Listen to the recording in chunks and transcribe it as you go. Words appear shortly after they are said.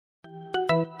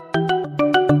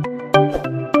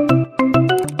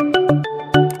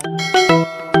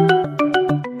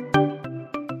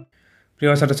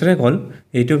প্ৰিয় ছাত্ৰ-ছাত্ৰীসকল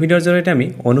এইটো ভিডিঅ'ৰ জৰিয়তে আমি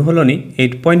অনুশীলনী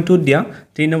 8.2 দিয়া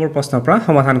 3 নম্বৰ প্ৰশ্নৰ পৰা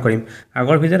সমাধান কৰিম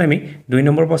আগৰ ভিডিঅ'ত আমি 2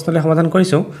 নম্বৰ প্ৰশ্নলৈ সমাধান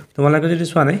কৰিছো তোমালোকে যদি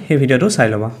চোৱা নাই সেই ভিডিঅ'টো চাই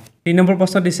লবা 3 নম্বৰ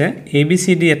প্ৰশ্ন দিছে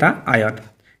ABCD এটা আয়ত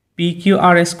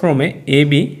PQRS ক্ৰমে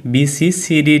AB BC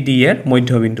CD D এৰ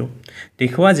মধ্যবিন্দু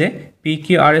দেখুৱা যে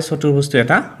PQRS চতুৰ্ভুজটো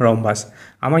এটা ৰম্বাস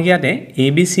আমাক ইয়াতে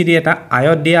ABCD এটা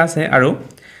আয়ত দিয়া আছে আৰু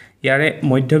ইয়াৰে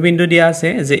মধ্যবিন্দু দিয়া আছে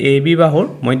যে AB বাহুৰ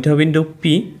মধ্যবিন্দু P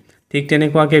ঠিক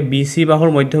তেনেকুৱাকে BC বাহুৰ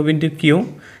মধ্যবিন্দু Q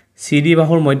CD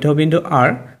বাহুৰ মধ্যবিন্দু R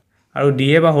আৰু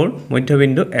DA বাহুৰ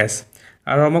মধ্যবিন্দু S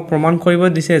আৰু আমাক প্ৰমাণ কৰিব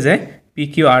দিছে যে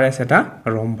PQRS এটা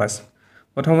ৰম্বাস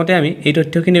প্ৰথমতে আমি এই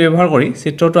তথ্যখিনি ব্যৱহাৰ কৰি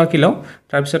চিত্ৰটো আঁকিলও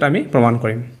তাৰ পিছত আমি প্ৰমাণ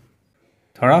কৰিম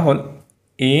ধৰা হল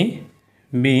A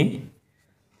B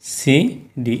C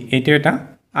D এইটো এটা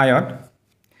আয়ত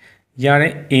ইয়াৰে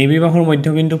AB বাহুৰ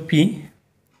মধ্যবিন্দু P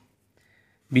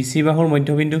BC বাহুৰ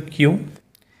মধ্যবিন্দু Q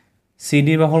CD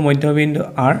বাহুৰ মধ্যবিন্দু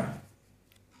R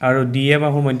আৰু DA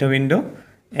বাহুৰ মধ্যবিন্দু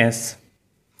S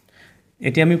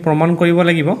এতিয়া আমি প্ৰমাণ কৰিব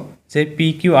লাগিব যে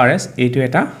PQRS এইটো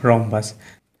এটা ৰম্বাস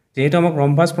যেহেতু আমাক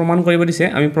ৰম্বাস প্ৰমাণ কৰিব দিছে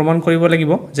আমি প্ৰমাণ কৰিব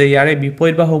লাগিব যে ইয়াৰে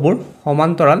বিপৰীত বাহুবোৰ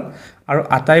সমান্তৰাল আৰু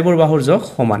আটাইবোৰ বাহুৰ যোগ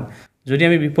সমান যদি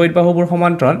আমি বিপৰীত বাহুবোৰ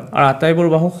সমান্তৰাল আৰু আটাইবোৰ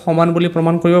বাহু সমান বুলি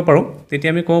প্ৰমাণ কৰিব পাৰো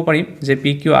তেতিয়া আমি ক'ব পাৰিম যে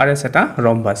PQRS এটা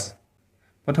ৰম্বাস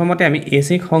প্ৰথমতে আমি AC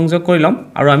ক সংযোগ কৰি লম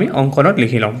আৰু আমি অংকনত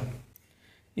লিখি লম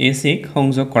AC ক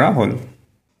সংযোগ কৰা হল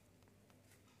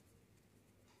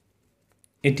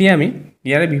এতিয়া আমি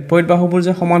ইয়াৰে বিপৰীত বাহুবোৰ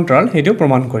যে সমান্তৰাল হেতু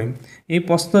প্ৰমাণ কৰিম এই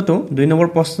প্ৰশ্নটো 2 নম্বৰ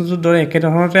প্ৰশ্নটোৰ দৰে একে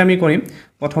ধৰণতে আমি কৰিম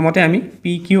প্ৰথমতে আমি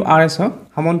PQRS ক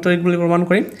সমান্তৰিক বুলি প্ৰমাণ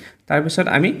কৰিম তাৰ পিছত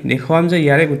আমি দেখুৱাম যে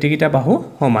ইয়াৰে গুটিকিটা বাহু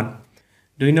সমান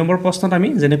 2 নম্বৰ প্ৰশ্নত আমি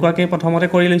যেনেকুৱাকৈ প্ৰথমতে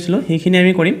কৰি লৈছিলো সেইখিনি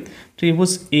আমি কৰিম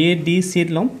ত্ৰিভুজ ADC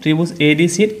লম ত্ৰিভুজ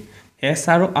ADC S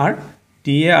আৰু R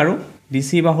DA আৰু DC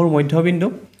বাহুৰ মধ্যবিন্দু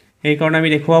এই কাৰণে আমি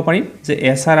দেখুৱাব পাৰিম যে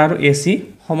SR আৰু AC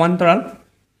সমান্তৰাল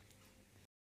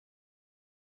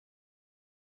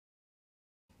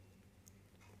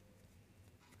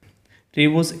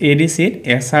ত্ৰিভুজ ADC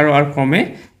SR আৰু R ক্ৰমে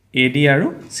AD আৰু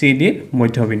CD ৰ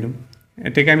মধ্যবিন্দু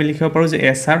এতেকে আমি লিখিব পাৰো যে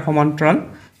SR সমান্তৰাল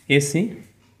AC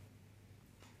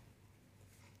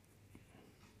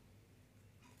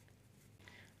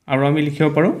আৰু আমি লিখিব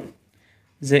পাৰো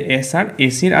যে SR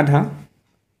AC ৰ আধা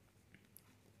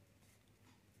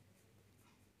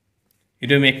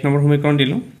এটো আমি 1 নম্বৰ সমীকৰণ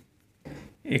দিলো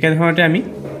একে ধৰণতে আমি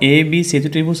ABC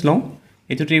ত্ৰিভুজ লওঁ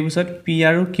এটো ত্ৰিভুজত P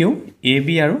আৰু Q AB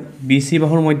আৰু BC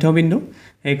বাহুৰ মধ্যবিন্দু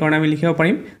এই কাৰণে আমি লিখিব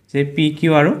পাৰিম যে PQ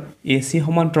আৰু AC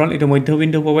সমান্তৰাল এটো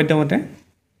মধ্যবিন্দু উপপাদ্য মতে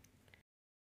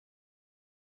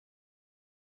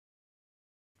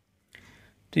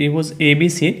ত্ৰিভুজ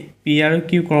ABC P আৰু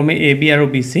Q ক্ৰমে AB আৰু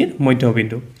BC ৰ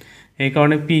মধ্যবিন্দু এই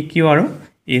কাৰণে PQ আৰু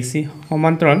AC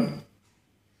সমান্তৰাল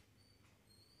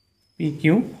PQ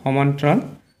সমান্তৰাল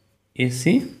AC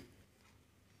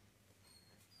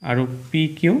আৰু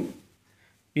PQ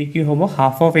হ'ব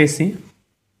half of AC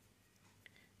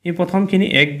এই প্ৰথমখিনি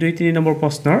 1 2 3 নম্বৰ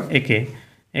প্ৰশ্নৰ একে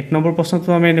 1 নম্বৰ প্ৰশ্নটো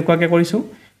আমি এনেকুৱাকৈ কৰিছো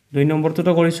 2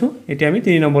 নম্বৰটোটো কৰিছো এতিয়া আমি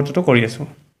 3 নম্বৰটোটো কৰি আছো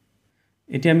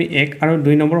এতিয়া আমি 1 আৰু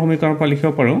 2 নম্বৰ সমীকৰণৰ পৰা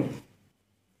লিখিব পাৰো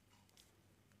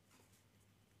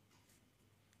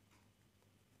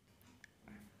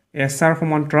SR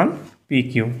সমান্তৰাল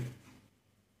PQ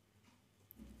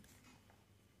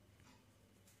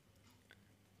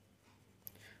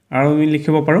আৰু আমি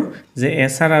লিখিব পাৰো যে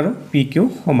SR আৰু PQ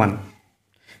সমান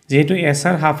যেহেতু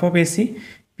SR half of AC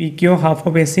PQ half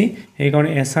of AC এই কাৰণে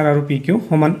SR আৰু PQ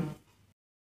সমান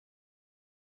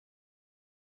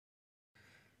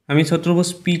আমি চতুৰ্ভুজ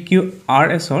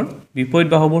PQRS ৰ বিপৰীত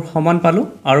বাহুবোৰ সমান পালো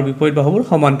আৰু বিপৰীত বাহুবোৰ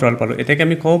সমান্তৰাল পালো এটাকে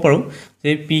আমি ক'ব পাৰো যে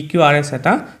PQRS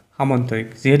এটা সমান্তৰিক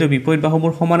যেহেতু বিপৰীত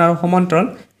বাহুবোৰ সমান আৰু সমান্তৰাল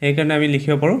এই কাৰণে আমি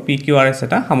লিখিব পাৰো PQRS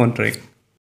এটা সমান্তৰিক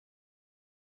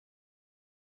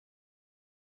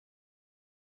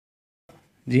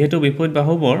যেহেতু বিপৰীত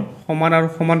বাহুবোৰ সমান আৰু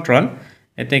সমান্তৰাল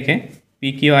এতেকে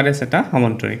PQRS এটা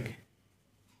সমান্তৰিক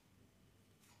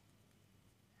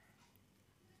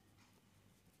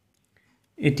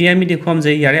এতিয়া আমি দেখুৱাম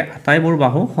যে ইয়াৰে আটাইবোৰ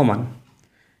বাহু সমান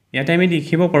ইয়াতে আমি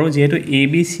দেখিব পাৰো যেহেতু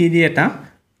ABCD এটা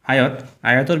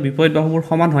আয়তৰ বিপৰীত বাহুবোৰ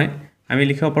সমান হয় আমি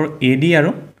লিখিব পাৰো AD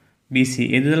আৰু BC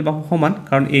এই দুডাল বাহু সমান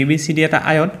কাৰণ ABCD এটা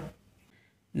আয়ত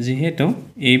যেহেতু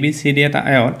ABCD এটা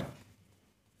আয়ত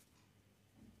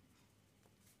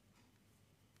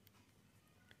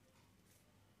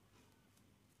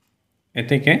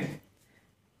এতেকে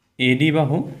AD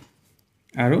বাহু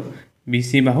আৰু BC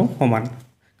বাহু সমান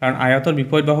কাৰণ আয়তৰ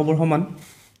বিপৰীত বাহুবোৰ সমান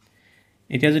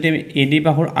এতিয়া যদি আমি AD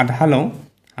বাহুৰ আধা লওঁ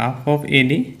half of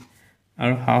AD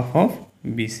আৰু half of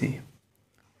BC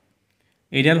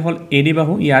এইডাল হল AD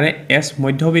বাহু ইয়াৰে S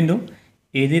মধ্যবিন্দু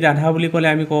AD ৰ আধা বুলি ক'লে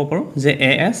আমি ক'ব পাৰো যে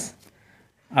AS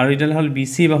আৰু এটা হ'ল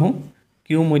BC বাহু Q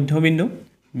মধ্যবিন্দু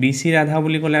BC ৰ আধা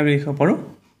বুলি ক'লে আমি লিখিব পাৰোঁ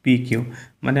PQ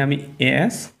মানে আমি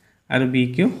AS আৰু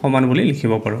BQ সমান বুলি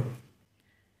লিখিব পাৰোঁ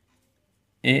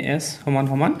AS সমান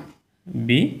সমান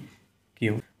BQ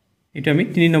এইটো আমি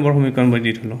 3 নম্বৰ সমীকৰণ বুলি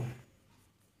দি থলো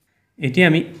এতিয়া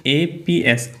আমি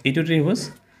APS এইটো ত্ৰিভুজ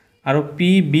আৰু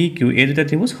PBQ এই দুটা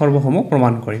ত্ৰিভুজ সৰ্বসম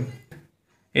প্ৰমাণ কৰিম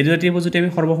এই দুটা ত্ৰিভুজ যদি আমি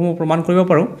সৰ্বসম প্ৰমাণ কৰিব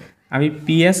পাৰোঁ আমি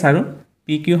PS আৰু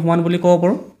PQ সমান বুলি ক'ব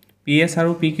পাৰোঁ PS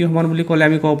আৰু PQ সমান বুলি ক'লে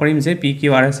আমি ক'ব পাৰিম যে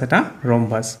PQRS এটা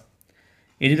ৰম্বাস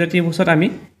এই দুটা ত্ৰিভুজত আমি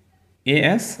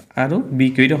AS আৰু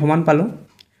BQ এইটো সমান পালোঁ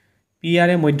PR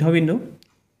এ মধ্যবিন্দু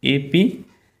AP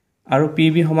আৰু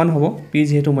PB সমান হ'ব P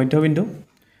যেহেতু মধ্যবিন্দু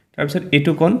তাৰপিছত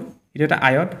এইটো কোণ এটা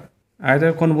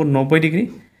আয়তৰ কোণবোৰ 90 ডিগ্ৰী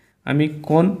আমি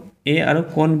কোণ A আৰু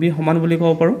কোণ B সমান বুলি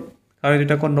ক'ব পাৰোঁ কাৰণ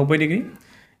এটা কোণ 90 ডিগ্ৰী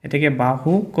এতেকে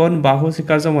বাহু কোণ বাহু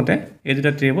স্বীকাৰ্য মতে এই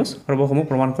দুটা ত্ৰিভুজ সৰ্বসম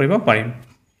প্ৰমাণ কৰিব পাৰিম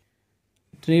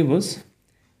ত্ৰিভুজ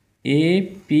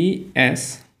APS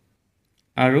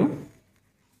আৰু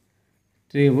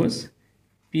ত্ৰিভুজ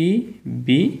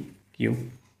PBQ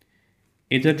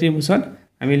এই দুটা ত্ৰিভুজত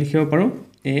আমি লিখিব পাৰোঁ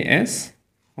AS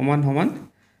সমান সমান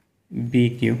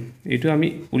BQ এইটো আমি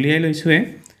উলিয়াই লৈছোৱে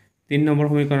 3 নম্বৰ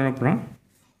সমীকৰণৰ পৰা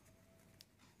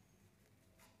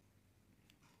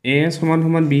AS সমান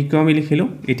সমান BQ আমি লিখিলো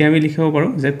এতিয়া আমি লিখিব পাৰোঁ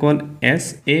যে কোণ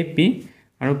SAP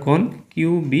আৰু কোণ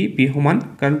QBP সমান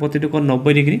কাৰণ প্ৰতিটো কোণ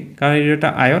 90 ডিগ্ৰী কাৰণ এইটো এটা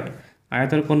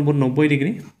আয়তৰ কোণবোৰ 90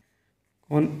 ডিগ্ৰী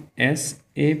কোণ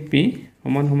SAP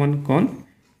সমান সমান কোণ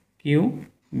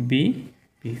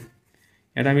QBP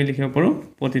এটা আমি লিখিব পাৰোঁ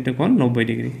প্ৰতিটো কোণ 90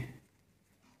 ডিগ্ৰী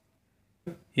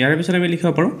ইয়াৰ পিছত আমি লিখিব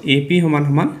পাৰোঁ AP সমান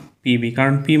সমান PB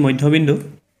কাৰণ P মধ্যবিন্দু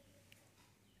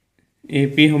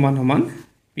AP সমান সমান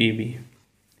PB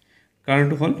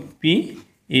কাৰণটো হ'ল P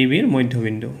AB ৰ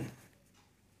মধ্যবিন্দু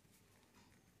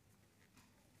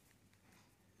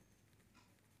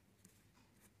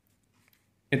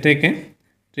এতেকে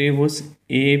ত্ৰিভুজ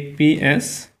APS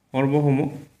সৰ্বসম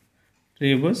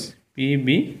ত্ৰিভুজ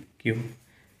PBQ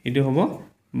এইটো হ'ব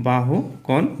বাহু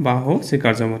কোণ বাহু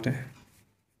স্বীকাৰ্য মতে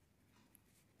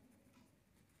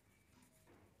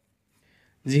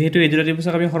যেহেতু এই দুটা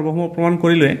ত্ৰিভুজক আমি সৰ্বসম প্ৰমাণ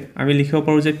কৰিলোৱে আমি লিখিব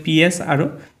পাৰোঁ যে PS আৰু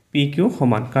PQ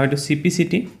সমান কাৰণ এইটো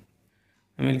CPCT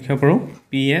আমি লিখিব পাৰোঁ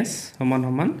PS সমান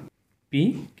সমান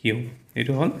PQ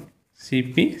এইটো হ'ল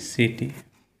CPCT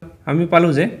আমি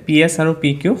পালোঁ যে PS আৰু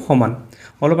PQ সমান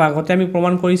অলপ আগতে আমি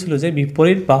প্ৰমাণ কৰিছিলোঁ যে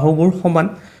বিপৰীত বাহুবোৰ সমান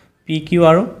PQ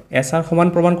আৰু SR সমান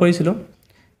প্ৰমাণ কৰিছিলোঁ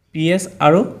PS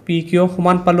আৰু PQ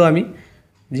সমান পালোঁ আমি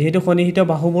যেহেতু সন্নিহিত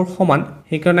বাহুবোৰ সমান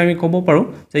সেইকাৰণে আমি ক'ব পাৰোঁ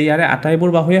যে ইয়াৰে আটাইবোৰ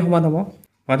বাহুৱে সমান হ'ব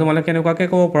বা তোমালোকে কেনেকুৱাকৈ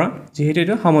ক'ব পাৰা যেহেতু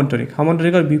এইটো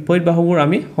সামন্তৰিকৰ বিপৰীত বাহুবোৰ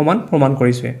আমি সমান প্ৰমাণ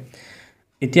কৰিছোঁৱে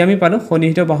এতিয়া আমি পালোঁ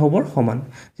সন্নিহিত বাহুবোৰ সমান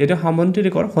যেহেতু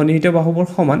সামন্তৰিকৰ সন্নিহিত বাহুবোৰ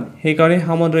সমান সেইকাৰণে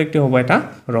সামন্তৰিকটো হ'ব এটা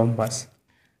ৰম্বাস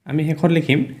আমি শেষত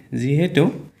লিখিম যেহেতু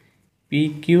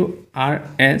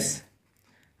PQRS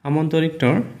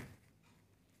সামন্তৰিকৰ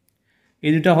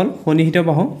এই দুটা হ'ল সন্নিহিত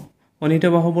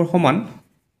বাহুবোৰ সমান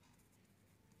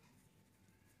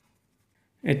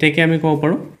এতেকে আমি ক'ব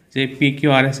পাৰোঁ যে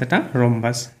PQRS এটা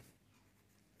ৰম্বাস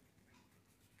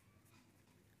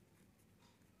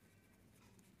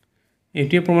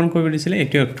এইটোৱে প্ৰমাণ কৰিব দিছিলে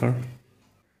এইটোৱে উত্তৰ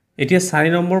এতিয়া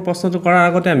 4 নম্বৰ প্ৰশ্নটো কৰাৰ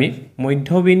আগতে আমি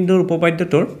মধ্যবিন্দুৰ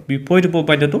উপপাদ্যটোৰ বিপৰীত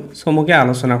উপপাদ্যটো চমুকৈ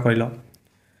আলোচনা কৰি লওঁ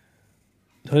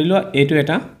ধৰি লোৱা এইটো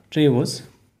এটা ত্ৰিভুজ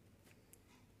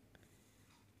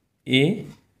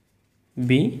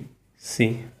ABC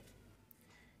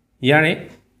ইয়াৰে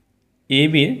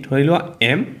AB ধৰি লোৱা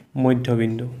M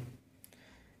মধ্যবিন্দু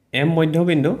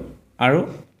আৰু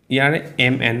ইয়াৰে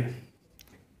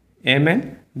MN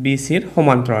BC ৰ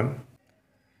সমান্তৰাল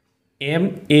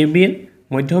MAB ৰ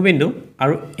মধ্যবিন্দু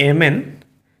আৰু MN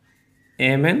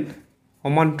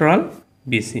সমান্তৰাল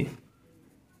BC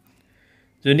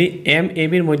যদি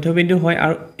MAB ৰ মধ্যবিন্দু হয়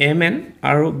আৰু MN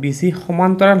আৰু BC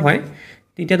সমান্তৰাল হয়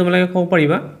তেতিয়া তোমালোকে ক'ব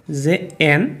পাৰিবা যে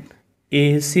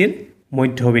NAC ৰ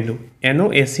মধ্যবিন্দু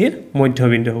NOAC ৰ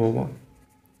মধ্যবিন্দু হ'ব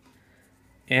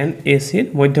NAC ৰ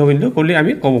মধ্যবিন্দু বুলি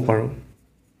আমি ক'ব পাৰোঁ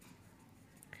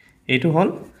এইটো হ'ল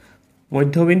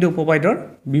মধ্যবিন্দু উপপাদ্যৰ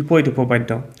বিপৰীত উপপাদ্য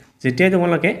যেতিয়া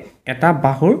তোমালোকে এটা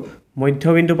বাহুৰ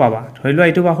মধ্যবিন্দু পাবা ধৰি লোৱা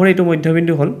এইটো বাহুৰ এইটো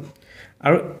মধ্যবিন্দু হ'ল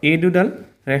আৰু এই দুডাল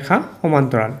ৰেখা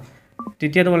সমান্তৰাল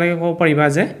তেতিয়া তোমালোকে ক'ব পাৰিবা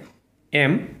যে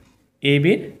MAB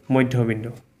ৰ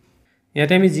মধ্যবিন্দু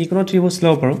ইয়াতে আমি যিকোনো ত্ৰিভুজ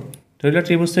ল'ব পাৰোঁ ধৰি লোৱা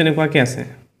ত্ৰিভুজটো এনেকুৱাকৈ আছে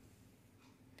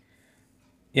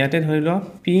ইয়াতে ধৰি লোৱা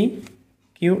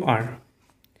PQR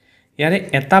ইয়াৰে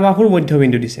এটা বাহুৰ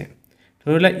মধ্যবিন্দু দিছে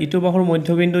ধৰি লোৱা ইটো বাহুৰ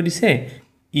মধ্যবিন্দু দিছে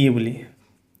E বুলি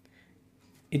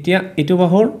এতিয়া ইটো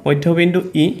বাহুৰ মধ্যবিন্দু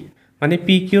E মানে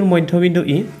PQ ৰ মধ্যবিন্দু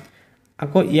E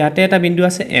আকৌ ইয়াতে এটা বিন্দু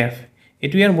আছে F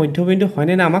এইটো ইয়াৰ মধ্যবিন্দু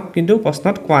হয়নে না আমাক কিন্তু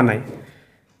প্ৰশ্নত কোৱা নাই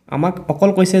আমাক অকল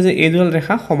কৈছে যে এই দুডাল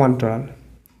ৰেখা সমান্তৰাল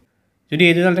যদি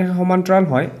এই দুডাল ৰেখা সমান্তৰাল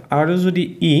হয় আৰু যদি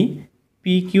ই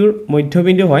পি কিউৰ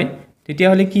মধ্যবিন্দু হয় তেতিয়া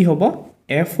হলে কি হ'ব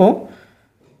এফ ও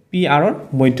পি আৰ ৰ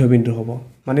মধ্যবিন্দু হ'ব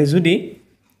মানে যদি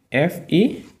এফ ই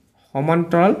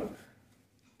সমান্তৰাল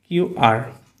কিউ আৰ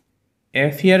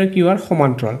এফ ই আৰু কিউ আৰ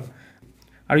সমান্তৰাল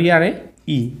আৰু ইয়াৰে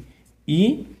ই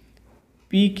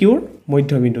পি কিউৰ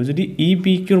মধ্যবিন্দু যদি ই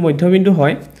পি কিউৰ মধ্যবিন্দু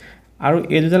হয় আৰু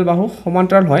এই দুডাল বাহু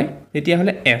সমান্তৰাল হয় তেতিয়া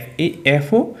হলে এফ এই এফ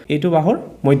ও এইটো বাহুৰ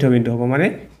মধ্যবিন্দু হ'ব মানে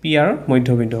পি আৰ ৰ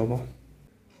মধ্যবিন্দু হ'ব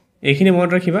এইখিনি মনত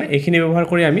ৰাখিবা এইখিনি ব্যৱহাৰ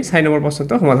কৰি আমি 6 নম্বৰ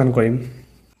প্ৰশ্নটো সমাধান কৰিম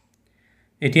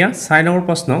এতিয়া 6 নম্বৰ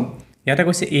প্ৰশ্ন ইয়াতে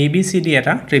কৈছে এ বি সি ডি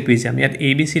এটা ট্ৰেপিজিয়াম ইয়াত এ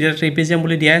বি সি ডি এটা ট্ৰেপিজিয়াম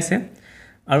বুলি দিয়া আছে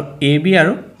আৰু এ বি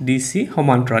আৰু ডি সি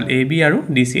সমান্তৰাল এ বি আৰু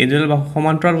ডি সি এই দুডাল বাহু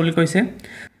সমান্তৰাল বুলি কৈছে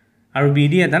আৰু বি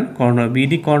ডি এডাল কৰ্ণ বি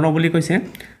ডি কৰ্ণ বুলি কৈছে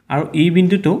আৰু ই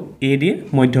বিন্দুটো এ ডিৰ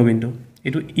মধ্যবিন্দু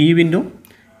এটো ই বিন্দু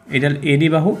এডাল এ ডি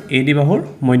বাহুৰ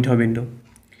মধ্যবিন্দু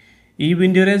ই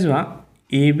বিন্দুৰে যোৱা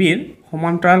এ বিৰ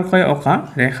সমান্তৰালকৈ অকা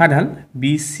ৰেখাডাল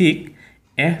বি সিক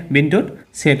এফ বিন্দুত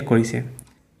ছেদ কৰিছে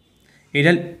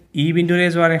এডাল ই বিন্দুৰে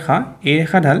যোৱা ৰেখা এই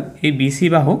ৰেখাডাল এই বি সি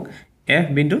বাহুক এফ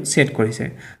বিন্দুত ছেদ কৰিছে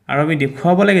আৰু আমি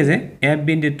দেখুৱাব লাগে যে এফ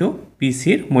বিন্দুটো বি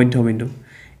সিৰ মধ্যবিন্দু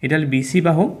এডাল বি সি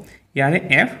বাহু ইয়াৰে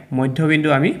এফ মধ্যবিন্দু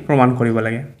আমি প্ৰমাণ কৰিব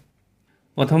লাগে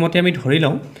প্ৰথমতে আমি ধৰি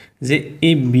লওঁ যে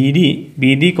এই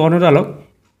B D কৰ্ণডালক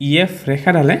E F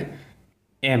ৰেখাডালে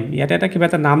M ইয়াতে এটা কিবা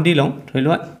এটা নাম দি লওঁ ধৰি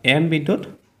লোৱা এম বিন্দুত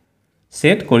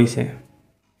ছেদ কৰিছে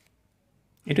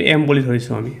এটো এম বুলি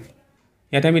ধৰিছো আমি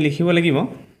ইয়াতে আমি লিখিব লাগিব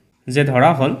যে ধৰা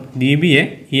হল D B A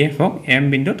E এফক M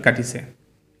বিন্দুত কাটিছে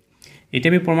এটা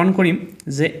আমি প্ৰমাণ কৰিম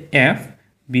যে এফ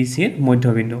বি সি ৰ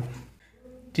মধ্যবিন্দু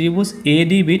ত্ৰিভুজ এ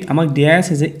ডি বিত আমাক দিয়া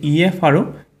আছে যে ই এফ আৰু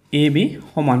এ বি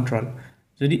সমান্তৰাল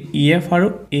যদি ই এফ আৰু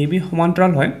এ বি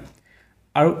সমান্তৰাল হয়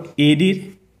আৰু এ ডিৰ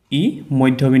ই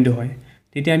মধ্যবিন্দু হয়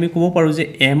তেতিয়া আমি ক'ব পাৰো যে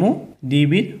এম ও ডি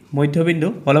বিৰ মধ্যবিন্দু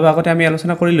অলপ আগতে আমি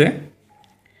আলোচনা কৰিলোৱে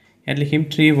ইয়াত লিখিম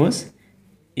ত্ৰিভুজ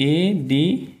এ ডি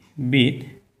বিত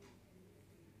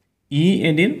ই এ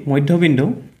ডিৰ মধ্যবিন্দু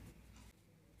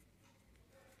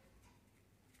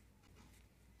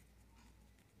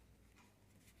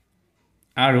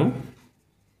আৰু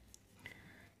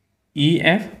ই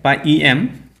এফ বা ই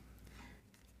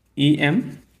এম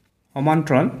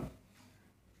সমান্তৰাল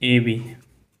এ বি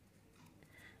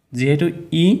যেহেতু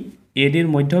ই এ ডিৰ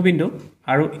মধ্যবিন্দু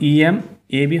আৰু ই এম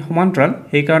এ বি সমান্তৰাল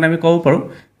সেই কাৰণে আমি ক'ব পাৰো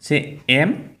যে এম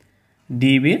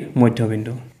ডি বিৰ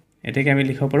মধ্যবিন্দু এটাকে আমি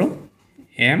লিখিব পাৰো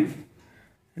এম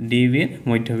ডি বিৰ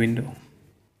মধ্যবিন্দু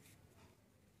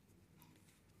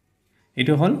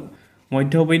এটো হল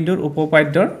মধ্যবিন্দুৰ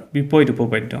উপপাদ্যৰ বিপৰীত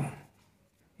উপপাদ্য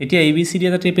এতিয়া এ বি সি ডি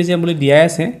এটা ট্ৰেপিজিয়াম বুলি দিয়া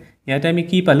আছে ইয়াতে আমি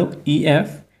কি পালো ই এফ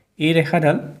এই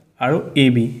ৰেখাডাল আৰু এ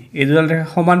বি এই দুডাল ৰেখা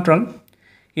সমান্তৰাল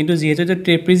কিন্তু যেহেতু এটা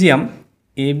ট্ৰেপিজিয়াম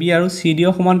এ বি আৰু সি ডি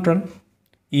সমান্তৰাল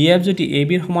ই এফ যদি এ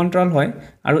বিৰ সমান্তৰাল হয়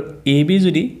আৰু এ বি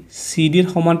যদি সি ডিৰ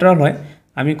সমান্তৰাল হয়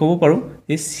আমি ক'ব পাৰো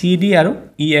যে সি ডি আৰু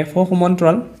ই এফ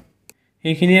সমান্তৰাল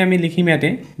এইখিনি আমি লিখিম ইয়াতে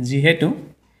যেহেতু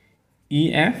ই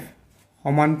এফ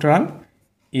সমান্তৰাল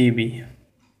এ বি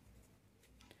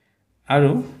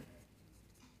আৰু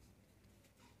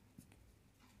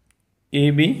এ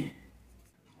বি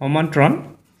সমান্তৰাল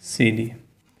সি ডি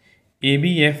এ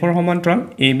বি এফ ৰ সমান্তৰাল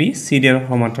এ বি সি ডি ৰ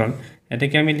সমান্তৰাল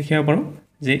এটাকে আমি লিখিব পাৰো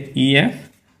যে ই এফ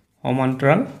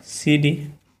সমান্তৰাল সি ডি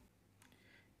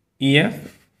ই এফ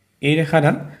এই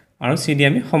ৰেখাডাল আৰু সি ডি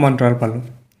আমি সমান্তৰাল পালো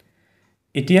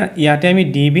এতিয়া ইয়াতে আমি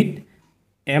ডি বিত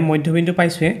এম মধ্যবিন্দু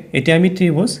পাইছোৱে এতিয়া আমি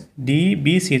ত্ৰিভুজ ডি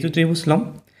বি সি টো ত্ৰিভুজ লম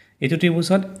এটো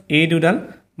ত্ৰিভুজত এই দুডাল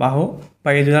বাহু বা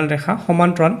এই দুডাল ৰেখা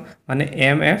সমান্তৰাল মানে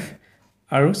এম এফ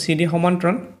আৰু সি ডি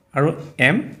সমান্তৰাল আৰু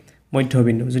এম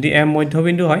মধ্যবিন্দু যদি এম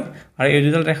মধ্যবিন্দু হয় আৰু এই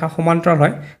দুডাল ৰেখা সমান্তৰাল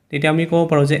হয় তেতিয়া আমি ক'ব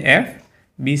পাৰো যে এফ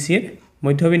বি সি ৰ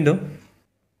মধ্যবিন্দু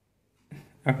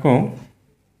আকৌ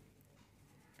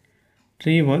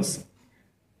ত্ৰিভুজ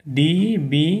ডি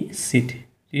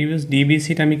বি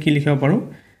সি আমি কি লিখিব পাৰো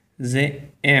যে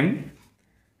এম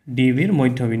ডি বিৰ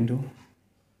মধ্যবিন্দু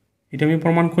এটা আমি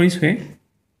প্ৰমাণ কৰিছোৱে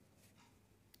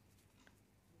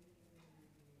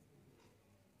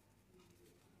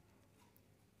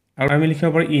আৰু আমি লিখিব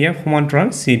পাৰো ই এফ সমান্তৰাল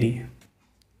সি ডি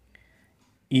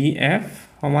ই এফ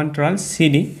সমান্তৰাল সি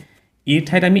ডি ই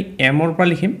ঠাইত আমি এম ৰ পৰা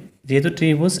লিখিম যেহেতু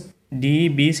ত্ৰিভুজ ডি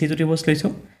বি সি টো ত্ৰিভুজ লৈছো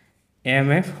এম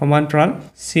এফ সমান্তৰাল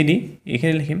সি ডি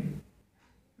এইখিনি লিখিম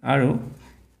আৰু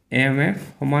এম এফ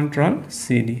সমান্তৰাল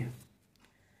সি ডি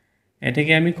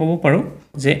এটাকে আমি ক'ব পাৰো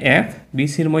যে এফ বি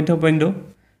সি ৰ মধ্যবিন্দু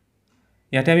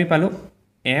ইয়াতে আমি পালো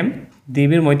এম ডি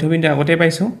বিৰ মধ্যবিন্দু আগতে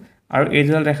পাইছো আৰু এই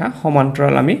দুডাল ৰেখা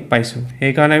সমান্তৰাল আমি পাইছো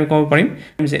সেই কাৰণে আমি ক'ব পাৰিম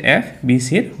যে এফ বি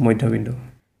সি ৰ মধ্যবিন্দু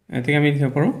এটাকে আমি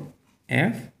লিখিব পাৰো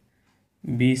এফ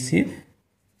বি চিৰ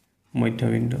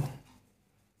মধ্যবিন্দু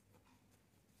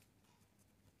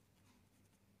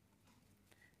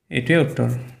এইটোৱে উত্তৰ